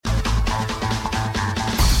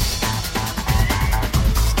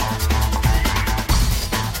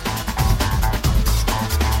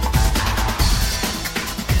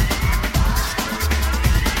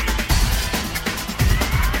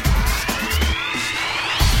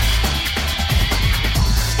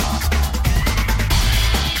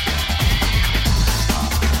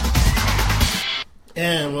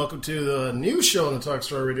welcome to the new show on the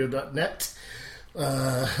TalkStoryRadio.net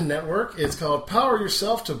network. It's called Power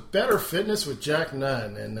Yourself to Better Fitness with Jack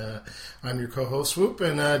Nunn. And I'm your co-host, Swoop.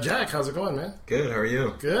 And Jack, how's it going, man? Good, how are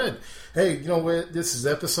you? Good. Hey, you know, this is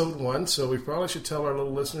episode 1, so we probably should tell our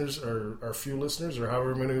little listeners, or our few listeners, or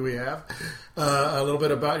however many we have, a little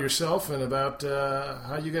bit about yourself and about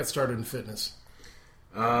how you got started in fitness.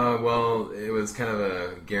 Well, it was kind of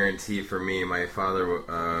a guarantee for me. My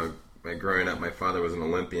father, growing up, my father was an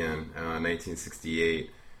Olympian in 1968.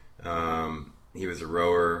 He was a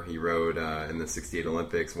rower. He rowed in the 68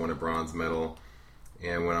 Olympics, won a bronze medal,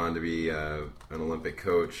 and went on to be an Olympic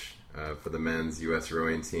coach for the men's U.S.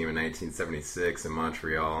 rowing team in 1976 in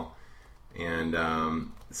Montreal.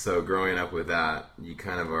 And so growing up with that, you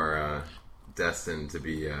kind of are destined to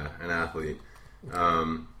be an athlete.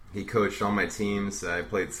 He coached all my teams. I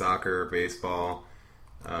played soccer, baseball,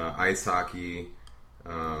 ice hockey,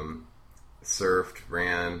 surfed,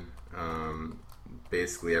 ran,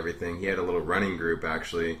 basically everything. He had a little running group,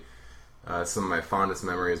 actually. Some of my fondest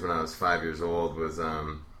memories when I was 5 years old was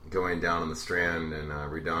going down on the Strand in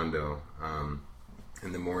Redondo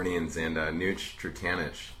in the mornings, and Nuch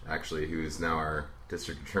Trutanich, actually, who's now our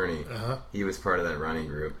district attorney, he was part of that running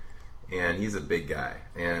group. And he's a big guy.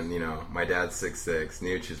 And, you know, my dad's 6'6",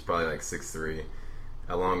 Nuch is probably like 6'3",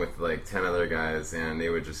 along with like 10 other guys, and they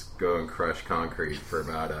would just go and crush concrete for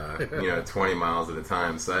about 20 miles at a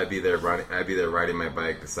time. So I'd be there riding my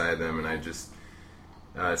bike beside them, and I'd just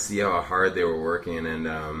see how hard they were working.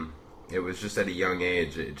 And it was just at a young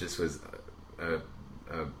age, it just was a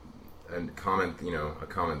common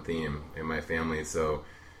theme in my family. So,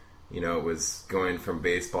 you know, it was going from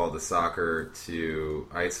baseball to soccer to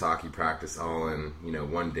ice hockey practice all in,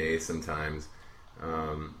 one day sometimes,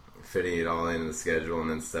 fitting it all into the schedule, and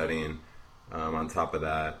then studying on top of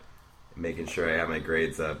that, making sure I had my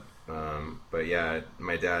grades up. But yeah,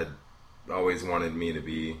 my dad always wanted me to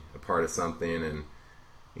be a part of something, and,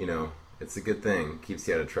 it's a good thing. Keeps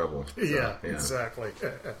you out of trouble. So, yeah, exactly.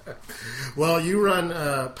 Well, you run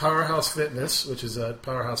Powerhouse Fitness, which is at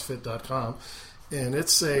powerhousefit.com. And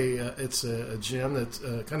it's a gym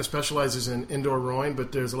that kind of specializes in indoor rowing,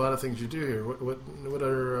 but there's a lot of things you do here. What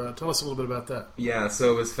are tell us a little bit about that? Yeah,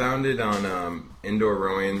 so it was founded on indoor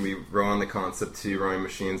rowing. We row on the Concept 2 rowing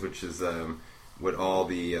machines, which is what all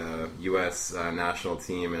the U.S. national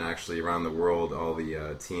team, and actually around the world, all the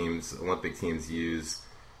Olympic teams use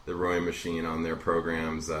the rowing machine on their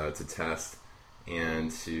programs to test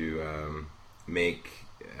and to make.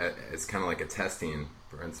 It's kind of like a testing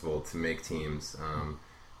principle to make teams,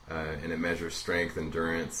 and it measures strength,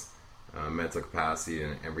 endurance, mental capacity,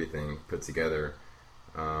 and everything put together.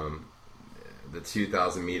 The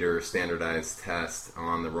 2,000 meter standardized test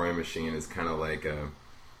on the rowing machine is kind of like a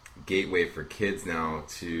gateway for kids now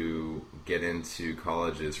to get into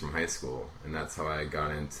colleges from high school, and that's how I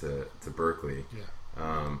got into Berkeley. Yeah.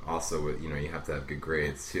 Also, with you have to have good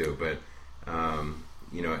grades too, but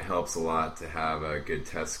it helps a lot to have a good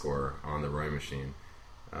test score on the rowing machine.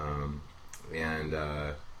 And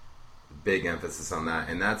big emphasis on that,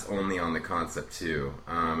 and that's only on the Concept 2,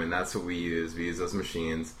 and that's what we use. We use those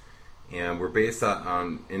machines, and we're based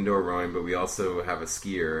on indoor rowing, but we also have a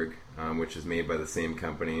ski erg, which is made by the same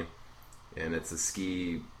company, and it's a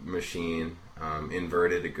ski machine,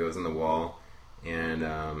 inverted. It goes on the wall, and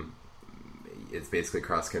it's basically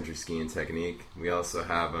cross-country skiing technique. We also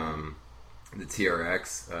have the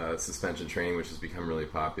TRX suspension training, which has become really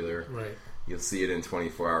popular. Right. You'll see it in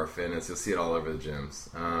 24-hour fitness. You'll see it all over the gyms.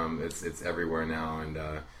 It's everywhere now. And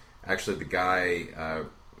actually, the guy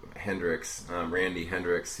Randy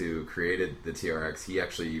Hendricks, who created the TRX, he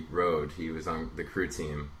actually rowed. He was on the crew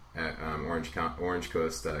team at Orange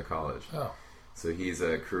Coast College. Oh. So he's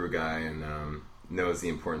a crew guy and knows the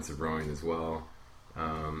importance of rowing as well.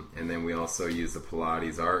 And then we also use the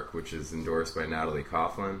Pilates Arc, which is endorsed by Natalie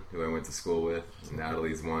Coughlin, who I went to school with.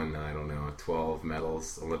 Natalie's won, 12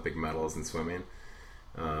 medals, Olympic medals in swimming.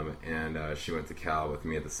 And she went to Cal with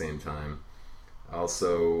me at the same time.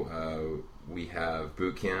 Also, we have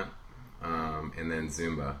boot camp, and then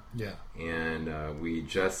Zumba. Yeah. And we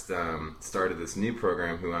just started this new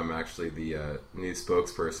program, who I'm actually the new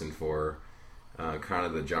spokesperson for. Kind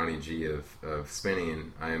of the Johnny G of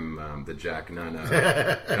spinning. I'm the Jack Nunn of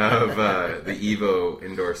the Evo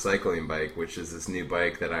indoor cycling bike, which is this new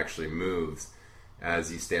bike that actually moves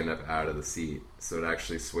as you stand up out of the seat. So it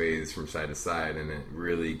actually sways from side to side, and it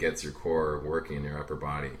really gets your core working in your upper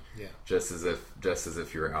body. Yeah. Just as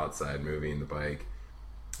if you're outside moving the bike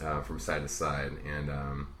from side to side, and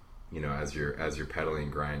as you're pedaling,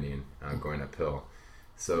 grinding, going uphill.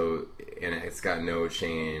 So, and it's got no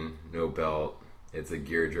chain, no belt. It's a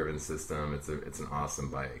gear-driven system. It's an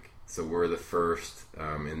awesome bike. So we're the first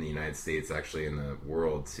in the United States, actually in the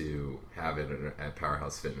world, to have it at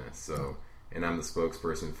Powerhouse Fitness. So, and I'm the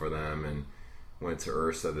spokesperson for them, and went to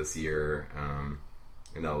URSA this year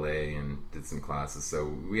in LA and did some classes. So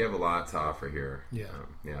we have a lot to offer here.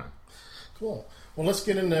 Yeah. Cool. Well, let's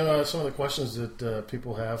get into some of the questions that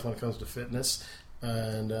people have when it comes to fitness,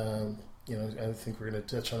 and I think we're going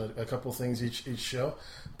to touch on a couple things each show.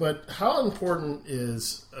 But how important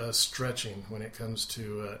is stretching when it comes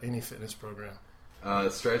to any fitness program?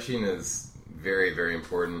 Stretching is very, very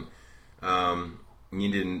important. You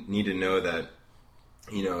need to know that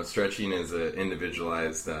stretching is an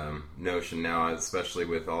individualized notion now, especially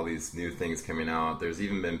with all these new things coming out. There's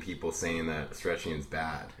even been people saying that stretching is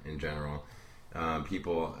bad in general.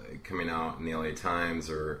 People coming out in the LA Times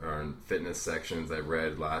or in fitness sections I've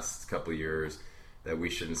read last couple of years that we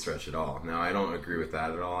shouldn't stretch at all. Now, I don't agree with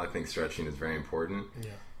that at all. I think stretching is very important.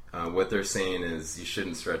 Yeah. What they're saying is you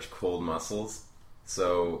shouldn't stretch cold muscles.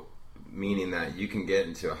 So, meaning that you can get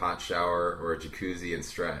into a hot shower or a jacuzzi and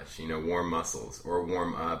stretch, warm muscles or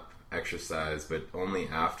warm up exercise, but only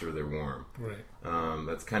after they're warm. Right.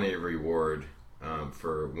 That's kind of a reward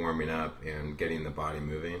for warming up and getting the body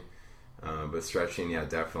moving. But stretching, yeah,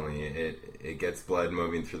 definitely. It gets blood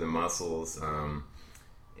moving through the muscles.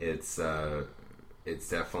 It's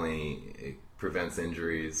definitely, it prevents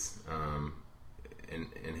injuries, and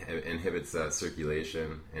inhibits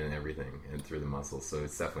circulation and everything and through the muscles. So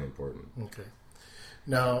it's definitely important. Okay.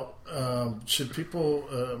 Now, should people,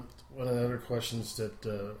 one of the other questions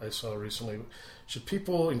that I saw recently, should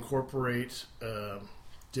people incorporate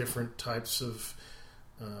different types of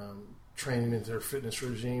training into their fitness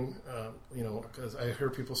regime? Because I hear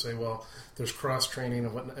people say, well, there's cross training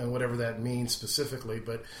and whatever that means specifically,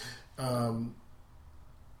 but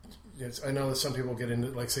I know that some people get into,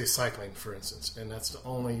 like, say, cycling, for instance, and that's the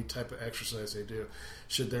only type of exercise they do.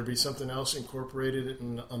 Should there be something else incorporated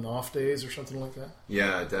on off days or something like that?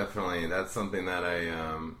 Yeah, definitely. That's something that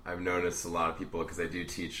I've noticed a lot of people, because I do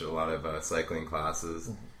teach a lot of cycling classes,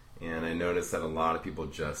 and I noticed that a lot of people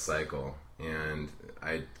just cycle, and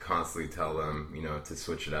I constantly tell them, to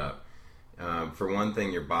switch it up. For one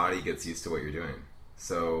thing, your body gets used to what you're doing.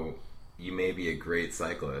 So you may be a great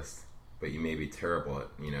cyclist, but you may be terrible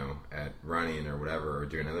at running or whatever, or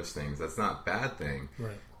doing other things. That's not a bad thing.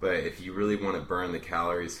 Right. But if you really want to burn the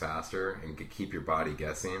calories faster and keep your body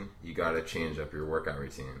guessing, you got to change up your workout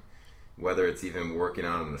routine. Whether it's even working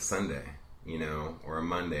out on a Sunday, or a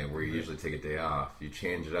Monday where you usually take a day off, you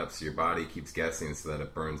change it up so your body keeps guessing so that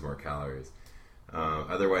it burns more calories.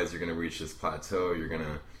 Otherwise, you're going to reach this plateau.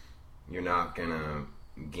 You're not going to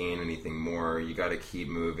gain anything more. You got to keep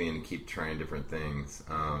moving and keep trying different things.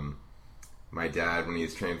 My dad, when he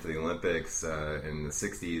was training for the Olympics in the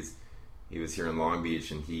 60s, he was here in Long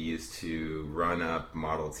Beach, and he used to run up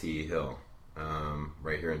Model T Hill,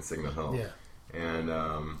 right here in Signal Hill. Yeah. And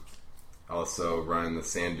also run the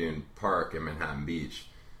Sand Dune Park in Manhattan Beach.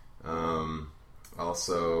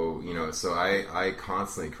 Also, so I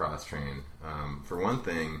constantly cross-train. For one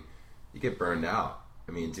thing, you get burned out.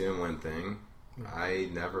 I mean, doing one thing, I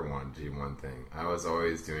never wanted to do one thing. I was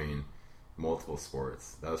always doing multiple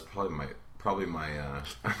sports. That was probably my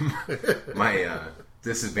my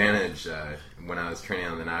disadvantage when I was training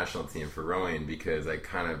on the national team for rowing, because I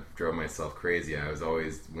kind of drove myself crazy. I was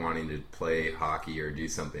always wanting to play hockey or do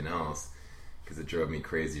something else, because it drove me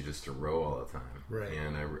crazy just to row all the time. Right.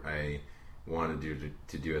 And I wanted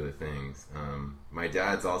to do other things. My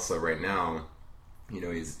dad's also right now,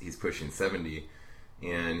 he's pushing 70,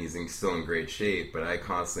 and he's still in great shape, but I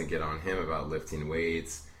constantly get on him about lifting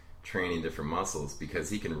weights, training different muscles, because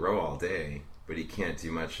he can row all day, but he can't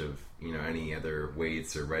do much of any other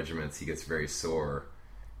weights or regiments. He gets very sore,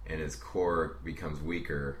 and his core becomes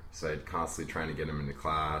weaker. So I'd constantly trying to get him into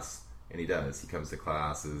class, and he does. He comes to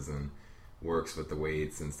classes and works with the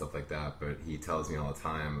weights and stuff like that. But he tells me all the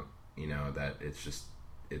time, that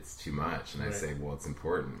it's too much, and I say, well, it's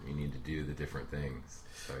important. You need to do the different things.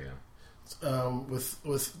 So yeah. With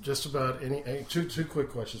just about any two quick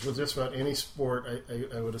questions. With just about any sport,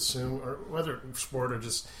 I would assume, or whether sport or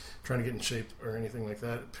just trying to get in shape or anything like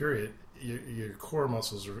that, period, your core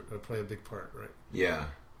muscles play a big part, right? Yeah,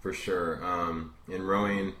 for sure. In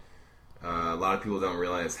rowing, a lot of people don't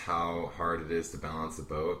realize how hard it is to balance a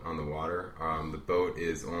boat on the water. The boat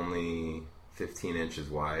is only 15 inches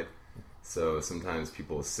wide, so sometimes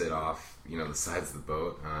people sit off, the sides of the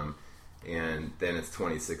boat, and then it's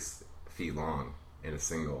 26 feet long in a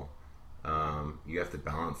single. You have to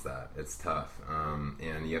balance that. It's tough,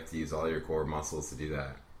 and you have to use all your core muscles to do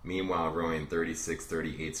that. Meanwhile, rowing 36,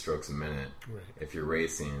 38 strokes a minute, if you're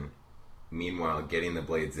racing, meanwhile getting the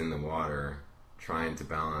blades in the water, trying to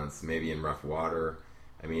balance maybe in rough water.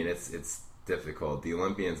 I mean, it's difficult. The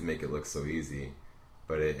Olympians make it look so easy,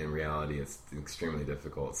 but in reality it's extremely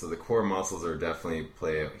difficult. So the core muscles are definitely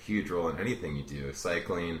play a huge role in anything you do.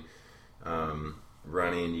 Cycling,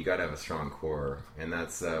 running, you got to have a strong core. And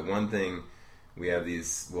that's one thing. We have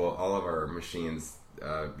these, well, all of our machines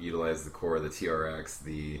utilize the core, the TRX,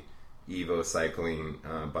 the Evo cycling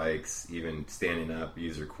bikes, even standing up,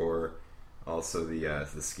 use your core. Also the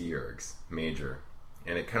ski ergs, major.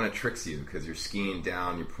 And it kind of tricks you because you're skiing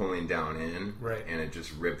down, you're pulling down in, right, and it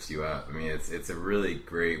just rips you up. I mean, it's a really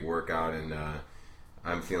great workout, and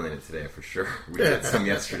I'm feeling it today for sure. We did some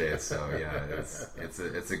yesterday, so yeah,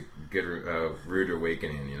 it's a good rude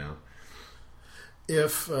awakening, you know.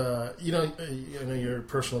 If you know, I know you're a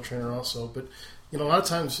personal trainer also, but you know, a lot of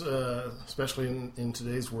times, especially in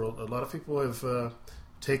today's world, a lot of people have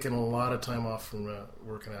taken a lot of time off from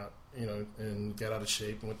working out. You know, and got out of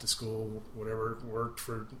shape and went to school, whatever, worked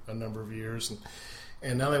for a number of years,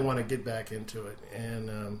 and now they want to get back into it.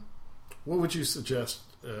 And what would you suggest?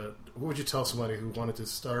 What would you tell somebody who wanted to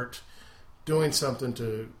start doing something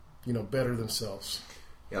to, you know, better themselves?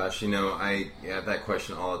 Gosh, you know, I have that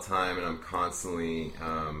question all the time, and I'm constantly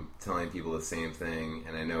telling people the same thing.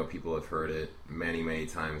 And I know people have heard it many, many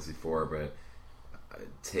times before, but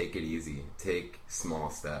take it easy. Take small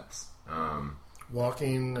steps.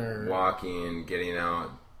 Walking, getting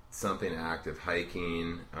out, something active,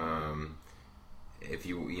 hiking. If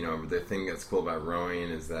you know, the thing that's cool about rowing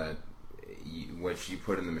is that what you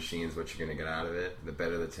put in the machine is what you're going to get out of it. The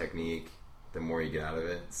better the technique, the more you get out of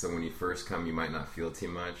it. So when you first come, you might not feel too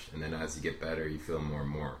much, and then as you get better, you feel more and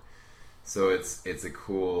more. So it's a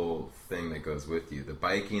cool thing that goes with you. The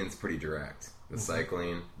biking is pretty direct. The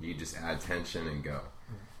cycling, you just add tension and go.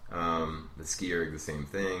 The ski erg, the same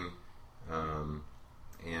thing.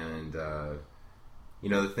 You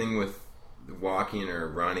know, the thing with walking or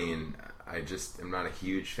running, I'm not a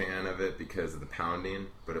huge fan of it because of the pounding,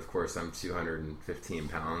 but of course I'm 215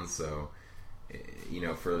 pounds, so, you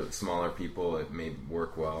know, for smaller people it may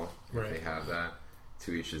work well if they have that.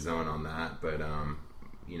 To each his own on that, but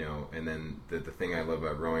you know, and then the thing I love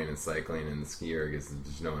about rowing and cycling and the ski erg is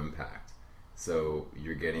there's no impact, so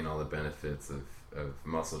you're getting all the benefits of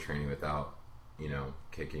muscle training without, you know,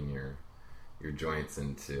 kicking your joints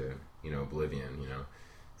into, you know, oblivion, you know.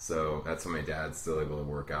 So that's why my dad's still able to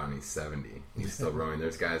work out, and he's 70. He's still rowing.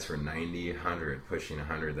 There's guys for 90, 100, pushing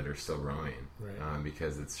 100 that are still rowing,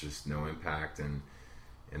 because it's just no impact, and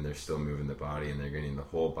they're still moving the body, and they're getting the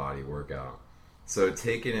whole body workout. So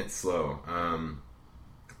taking it slow,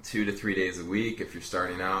 2 to 3 days a week. If you're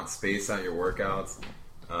starting out, space out your workouts,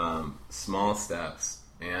 small steps,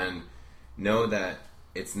 and know that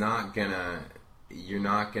you're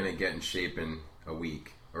not gonna get in shape in a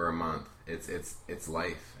week or a month. It's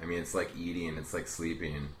life. I mean, it's like eating, it's like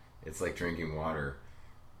sleeping, it's like drinking water.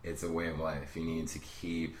 It's a way of life. You need to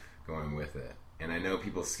keep going with it. And I know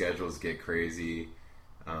people's schedules get crazy,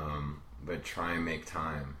 but try and make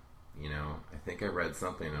time. You know, I think I read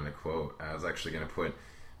something on a quote. I was actually going to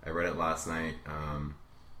I read it last night.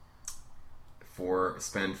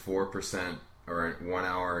 Spend 4% or 1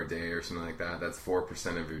 hour a day or something like that. That's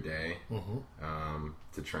 4% of your day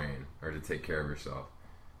to train or to take care of yourself.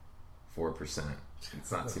 4%.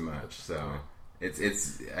 It's not too much. So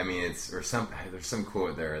there's some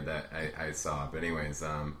quote there that I saw. But anyways,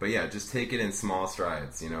 but yeah, just take it in small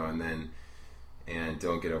strides, you know, and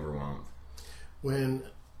don't get overwhelmed. When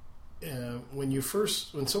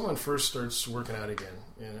someone first starts working out again,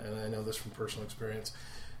 and I know this from personal experience,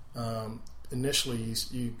 initially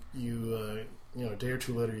you know, a day or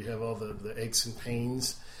two later you have all the aches and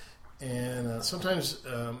pains, and sometimes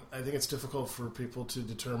I think it's difficult for people to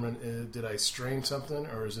determine, did I strain something,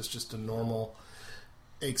 or is this just a normal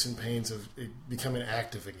aches and pains of it becoming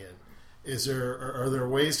active again? Are there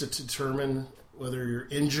ways to determine whether you're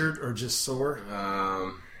injured or just sore?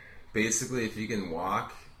 Basically, if you can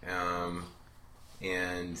walk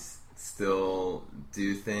and still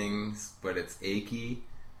do things, but it's achy,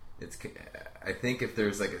 I think if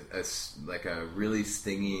there's like a really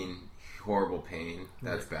stinging, horrible pain,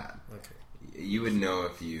 that's bad. Okay. You would know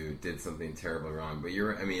if you did something terribly wrong. But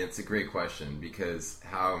it's a great question, because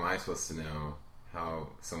how am I supposed to know how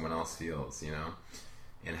someone else feels, you know?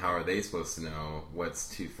 And how are they supposed to know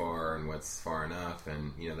what's too far and what's far enough,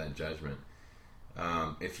 and, you know, that judgment.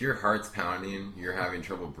 If your heart's pounding, you're having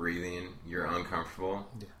trouble breathing, you're uncomfortable,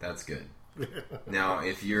 that's good. Now,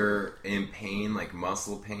 if you're in pain, like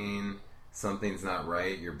muscle pain, something's not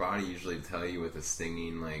right, your body usually tell you with a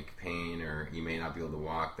stinging like pain, or you may not be able to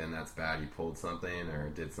walk, then that's bad. You pulled something or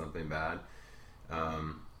did something bad.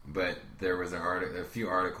 But there was a few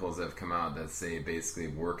articles that have come out that say basically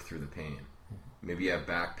work through the pain. Maybe you have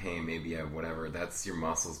back pain, maybe you have whatever. That's your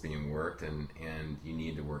muscles being worked, and you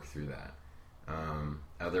need to work through that.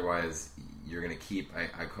 Otherwise, you're going to keep,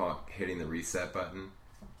 I call it hitting the reset button,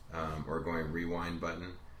 or going rewind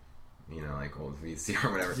button, like old VCR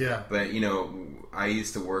or whatever. Yeah. But, I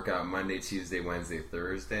used to work out Monday, Tuesday, Wednesday,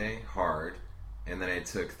 Thursday, hard, and then I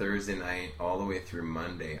took Thursday night all the way through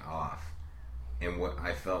Monday off. And what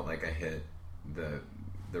I felt like I hit the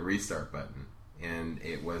restart button, and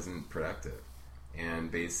it wasn't productive.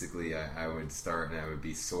 And basically, I would start and I would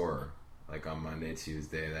be sore, like on Monday,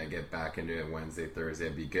 Tuesday. And I'd get back into it Wednesday, Thursday.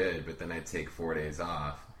 I'd be good, but then I'd take 4 days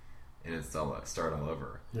off, and it'd start all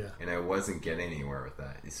over. Yeah. And I wasn't getting anywhere with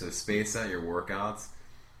that. So space out your workouts,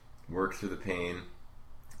 work through the pain.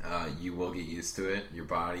 You will get used to it. Your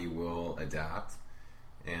body will adapt,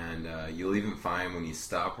 and you'll even find when you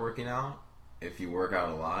stop working out, if you work out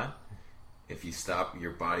a lot, if you stop,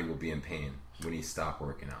 your body will be in pain when you stop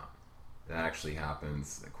working out. That actually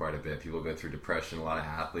happens quite a bit. People go through depression. A lot of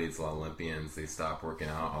athletes, a lot of Olympians, they stop working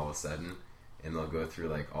out all of a sudden, and they'll go through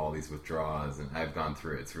like all these withdrawals. And I've gone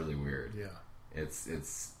through it. It's really weird. Yeah,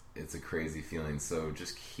 it's a crazy feeling. So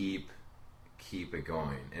just keep it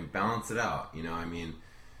going and balance it out.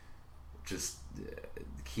 Just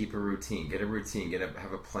keep a routine. Get a routine.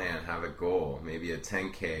 Have a plan. Have a goal. Maybe a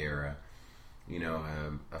 10K or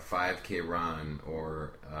a 5K run,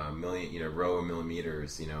 or a million, row of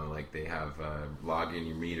millimeters, like they have, log in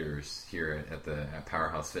your meters here at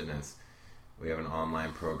Powerhouse Fitness. We have an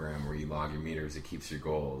online program where you log your meters. It keeps your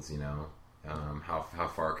goals,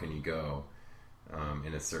 how far can you go,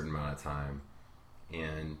 in a certain amount of time,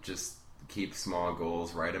 and just keep small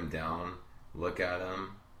goals, write them down, look at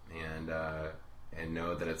them, and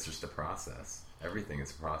know that it's just a process. Everything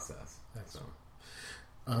is a process. Thanks. So.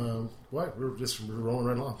 We're rolling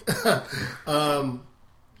right along.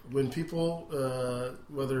 When people,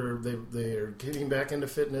 whether they are getting back into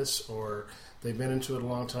fitness or they've been into it a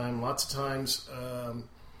long time, lots of times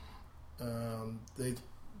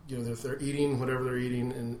if they're eating whatever they're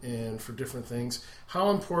eating and for different things,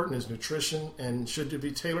 how important is nutrition, and should it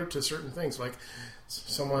be tailored to certain things? Like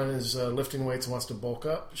someone is lifting weights and wants to bulk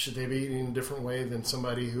up, should they be eating a different way than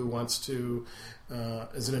somebody who wants to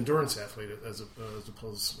as an endurance athlete, as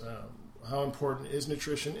opposed? How important is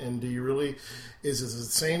nutrition, and do you really is it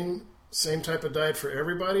the same type of diet for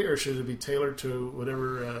everybody, or should it be tailored to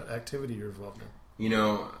whatever activity you're involved in?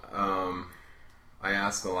 I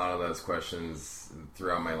ask a lot of those questions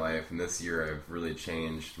throughout my life, and this year I've really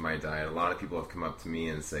changed my diet. A lot of people have come up to me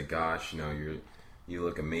and say, "Gosh, you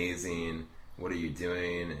look amazing. What are you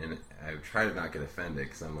doing?" And I've tried to not get offended,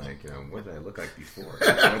 because I'm like, what did I look like before?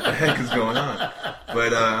 What the heck is going on?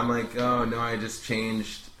 But I'm like, oh no, I just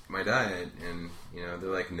changed my diet, and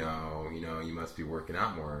they're like, no, you must be working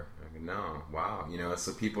out more. I go, no, wow,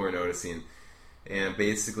 so people are noticing, and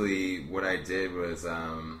basically what I did was,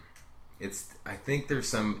 I think there's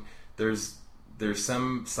some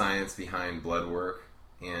science behind blood work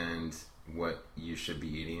and what you should be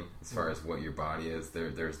eating as far as what your body is.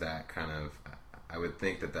 There's that kind of, I would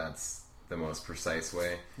think that's the most precise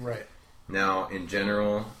way. Right. Now, in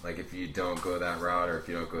general, like if you don't go that route, or if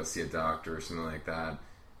you don't go see a doctor or something like that,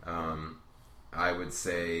 I would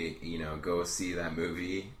say, go see that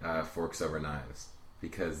movie, Forks Over Knives,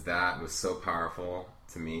 because that was so powerful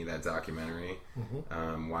to me, that documentary.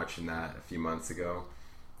 Watching that a few months ago,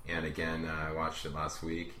 and again, I watched it last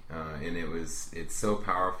week, and it's so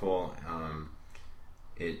powerful.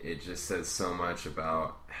 It just says so much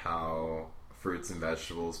about how fruits and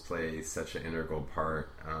vegetables play such an integral part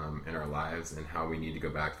in our lives, and how we need to go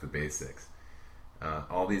back to the basics.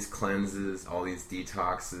 All these cleanses, all these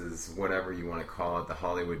detoxes, whatever you want to call it, the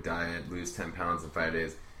Hollywood diet, lose 10 pounds in 5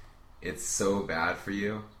 days, it's so bad for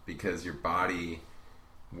you, because your body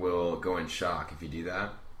will go in shock if you do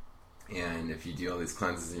that. And if you do all these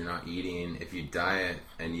cleanses and you're not eating, if you diet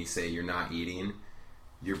and you say you're not eating,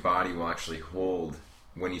 your body will actually hold,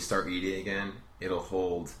 when you start eating again, it'll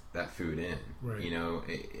hold that food in. Right.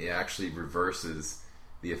 It actually reverses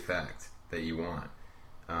the effect that you want,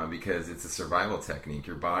 because it's a survival technique.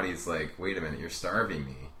 Your body's like, wait a minute, you're starving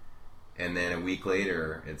me. And then a week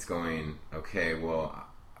later, it's going, okay, well,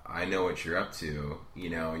 I know what you're up to.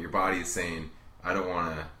 Your body is saying, I don't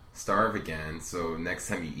want to starve again, so next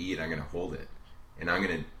time you eat, I'm going to hold it, and I'm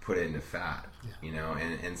going to put it into fat. Yeah.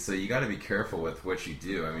 And so you got to be careful with what you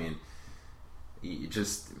do. I mean,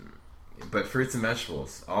 but fruits and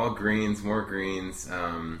vegetables, all greens, more greens,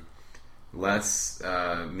 less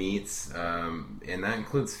meats, and that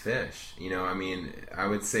includes fish. I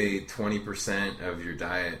would say 20% of your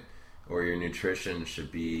diet, or your nutrition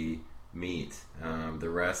should be meat. The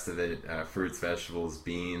rest of it, fruits, vegetables,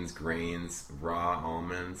 beans, grains, raw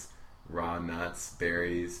almonds, raw nuts,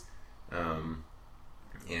 berries,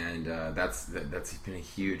 and that's been a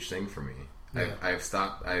huge thing for me. Yeah.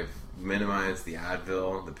 I've minimized the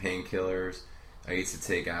Advil, the painkillers. I used to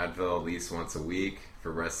take Advil at least once a week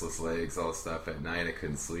for restless legs, all stuff at night. I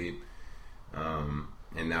couldn't sleep.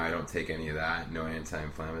 And now I don't take any of that. No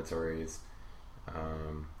anti-inflammatories.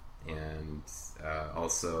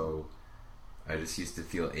 Also, I just used to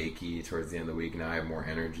feel achy towards the end of the week. Now I have more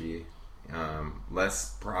energy.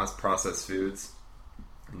 Less processed foods.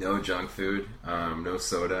 No junk food. No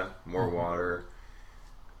soda. More water.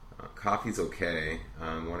 Coffee's okay.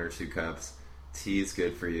 1 or 2 cups. Tea's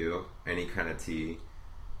good for you. Any kind of tea.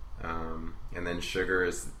 And then sugar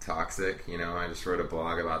is toxic. I just wrote a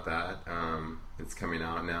blog about that. It's coming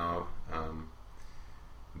out now.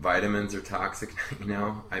 Vitamins are toxic.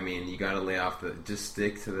 I mean, you got to lay off just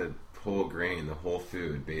stick to the whole grain, the whole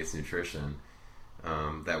food based nutrition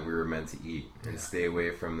that we were meant to eat, and stay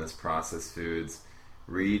away from this processed foods.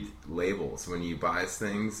 Read labels when you buy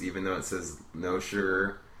things, even though it says no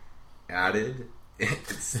sugar added. It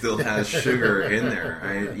still has sugar in there.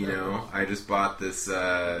 I just bought this.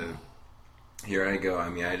 Here I go.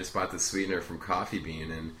 I just bought this sweetener from Coffee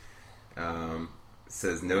Bean, and it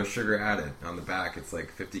says no sugar added on the back. It's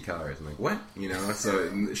like 50 calories. I'm like, what?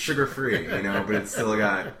 So sugar free. But it's still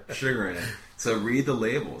got sugar in it. So read the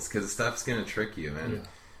labels, because stuff's gonna trick you, and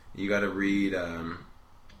you got to read.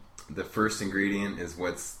 The first ingredient is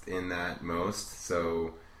what's in that most.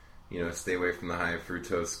 So. Stay away from the high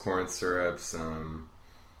fructose corn syrups,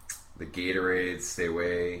 the Gatorades, stay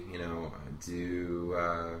away, do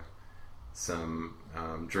some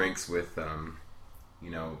drinks with,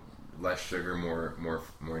 less sugar, more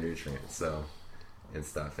nutrients, and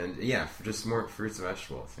stuff. And just more fruits and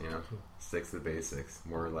vegetables, stick to the basics,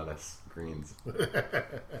 more lettuce, greens.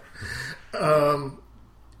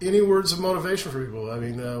 Any words of motivation for people?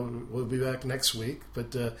 We'll be back next week,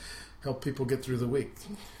 but help people get through the week.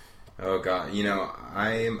 Oh God,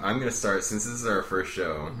 I'm going to start, since this is our first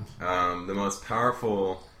show. The most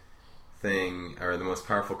powerful thing, or the most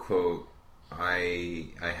powerful quote I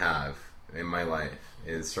have in my life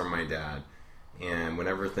is from my dad. And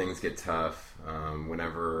whenever things get tough,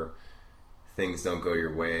 whenever things don't go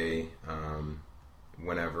your way,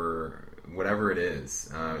 whatever it is,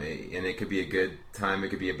 and it could be a good time, it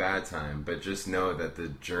could be a bad time, but just know that the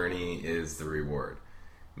journey is the reward.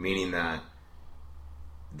 Meaning that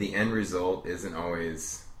the end result isn't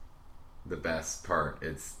always the best part.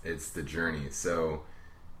 It's the journey. So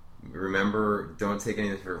remember, don't take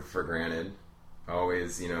anything for granted.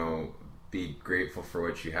 Always, be grateful for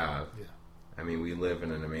what you have. Yeah. We live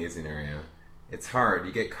in an amazing area. It's hard.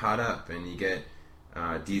 You get caught up, and you get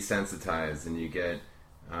desensitized, and you get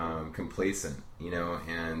complacent.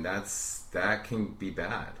 And that can be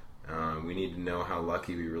bad. We need to know how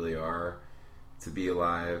lucky we really are to be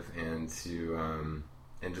alive, and to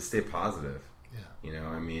and just stay positive. Yeah.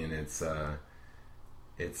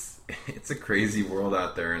 It's a crazy world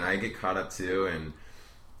out there, and I get caught up too.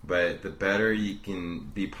 But the better you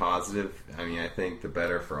can be positive, I think the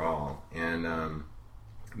better for all. And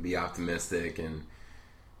be optimistic, and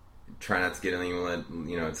try not to get anyone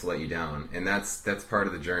to let you down. And that's part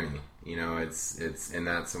of the journey. And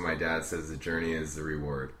that's what my dad says. The journey is the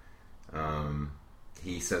reward.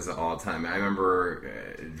 He says it all the time. I remember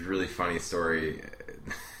a really funny story.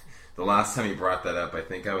 The last time he brought that up, I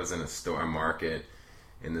think I was in a market,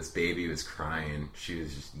 and this baby was crying. She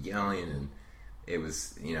was just yelling, and it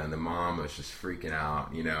was, and the mom was just freaking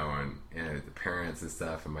out, and the parents and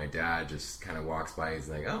stuff. And my dad just kind of walks by. He's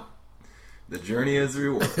like, "Oh, the journey is the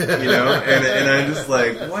reward," and I'm just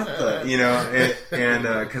like, "What the,"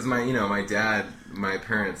 because my dad, my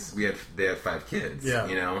parents, they had 5 kids,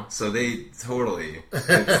 so they totally,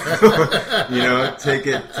 take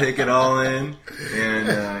it all in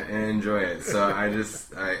and enjoy it. So I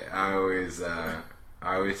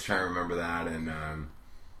always try to remember that,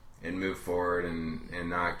 and move forward, and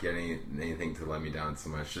not get anything to let me down so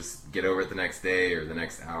much. Just get over it the next day or the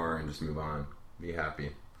next hour, and just move on. Be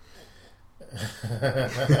happy.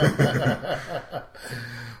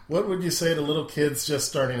 What would you say to little kids just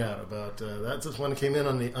starting out about that's just one that came in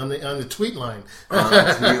on the tweet line? On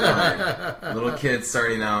the tweet line, little kids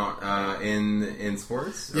starting out in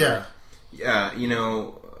sports. Yeah.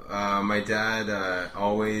 My dad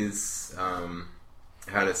always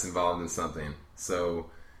had us involved in something. So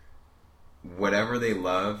whatever they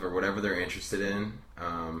love or whatever they're interested in,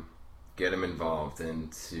 get them involved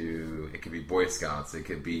into. It could be Boy Scouts. It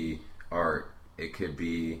could be art. It could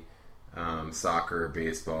be soccer,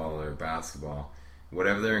 baseball, or basketball.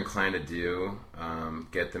 Whatever they're inclined to do,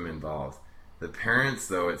 get them involved. The parents,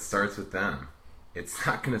 though, it starts with them. It's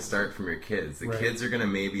not going to start from your kids. The kids are going to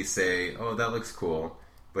maybe say, oh, that looks cool,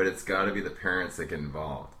 but it's got to be the parents that get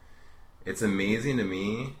involved. It's amazing to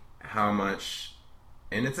me how much,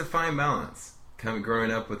 and it's a fine balance. Growing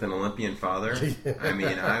up with an Olympian father, I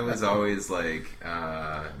mean, I was always like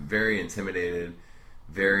very intimidated,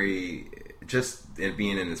 very just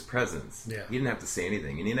being in his presence. Yeah. He didn't have to say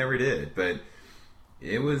anything, and he never did, but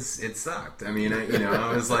it sucked. I mean,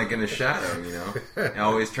 I was like in a shadow,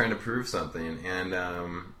 always trying to prove something,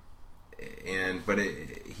 but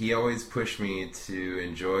he always pushed me to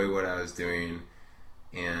enjoy what I was doing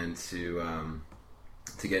and to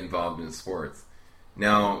get involved in sports.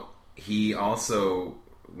 Now, he also,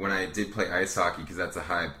 when I did play ice hockey, because that's a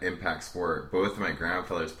high impact sport, both of my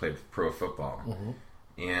grandfathers played pro football,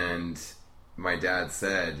 and my dad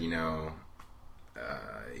said,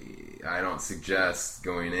 I don't suggest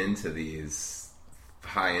going into these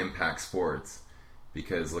high impact sports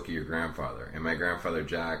because look at your grandfather. And my grandfather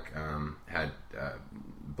Jack had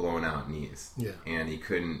blown out knees, and he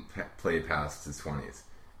couldn't play past his 20s.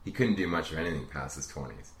 He couldn't do much of anything past his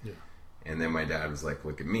 20s. Yeah. And then my dad was like,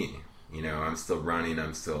 look at me. I'm still running,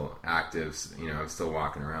 I'm still active, I'm still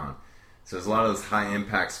walking around. So there's a lot of those high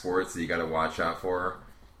impact sports that you got to watch out for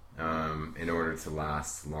in order to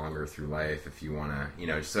last longer through life if you want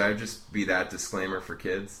to, so I'd just be that disclaimer for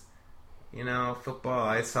kids. Football,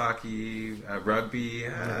 ice hockey, rugby,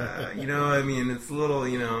 it's a little,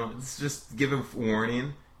 it's just give them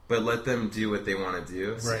warning, but let them do what they want to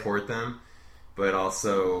do, support them. But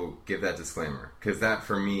also give that disclaimer, because that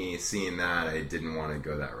for me, seeing that, I didn't want to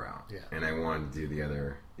go that route, and I wanted to do the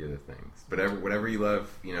other things. But whatever you love,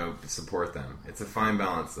 support them. It's a fine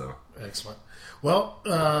balance, though. Excellent. Well,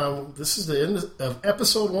 this is the end of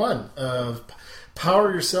episode 1 of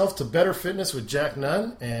Power Yourself to Better Fitness with Jack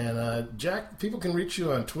Nunn. And Jack, people can reach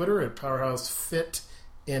you on Twitter at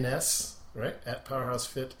PowerhouseFitNS, right? At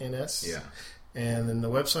PowerhouseFitNS. Yeah. And then the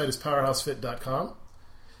website is PowerhouseFit.com.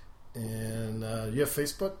 And you have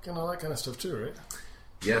Facebook and all that kind of stuff too, right?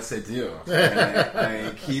 Yes, I do.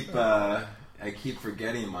 I keep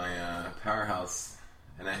forgetting my Powerhouse,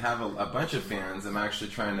 and I have a bunch of fans. I'm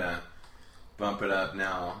actually trying to bump it up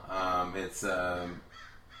now. It's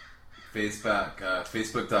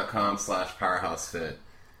Facebook.com/PowerhouseFit.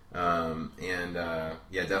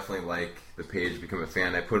 Definitely like the page, become a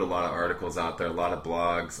fan. I put a lot of articles out there, a lot of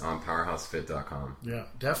blogs on PowerhouseFit.com. Yeah,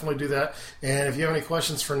 definitely do that. And if you have any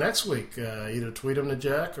questions for next week, either tweet them to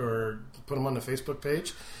Jack or put them on the Facebook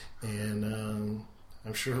page, and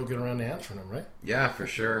I'm sure he'll get around to answering them, right? Yeah, for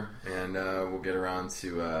sure. And we'll get around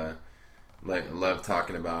to love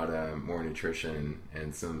talking about more nutrition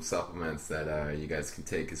and some supplements that you guys can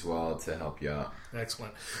take as well to help you out.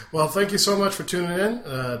 Excellent. Well, thank you so much for tuning in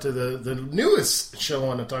to the newest show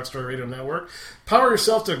on the Talk Story Radio Network, Power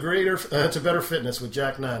Yourself to Better Fitness with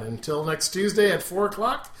Jack Nunn. Until next Tuesday at 4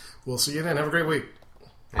 o'clock, we'll see you then. Have a great week.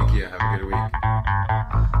 Thank you. Have a good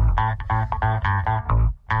week.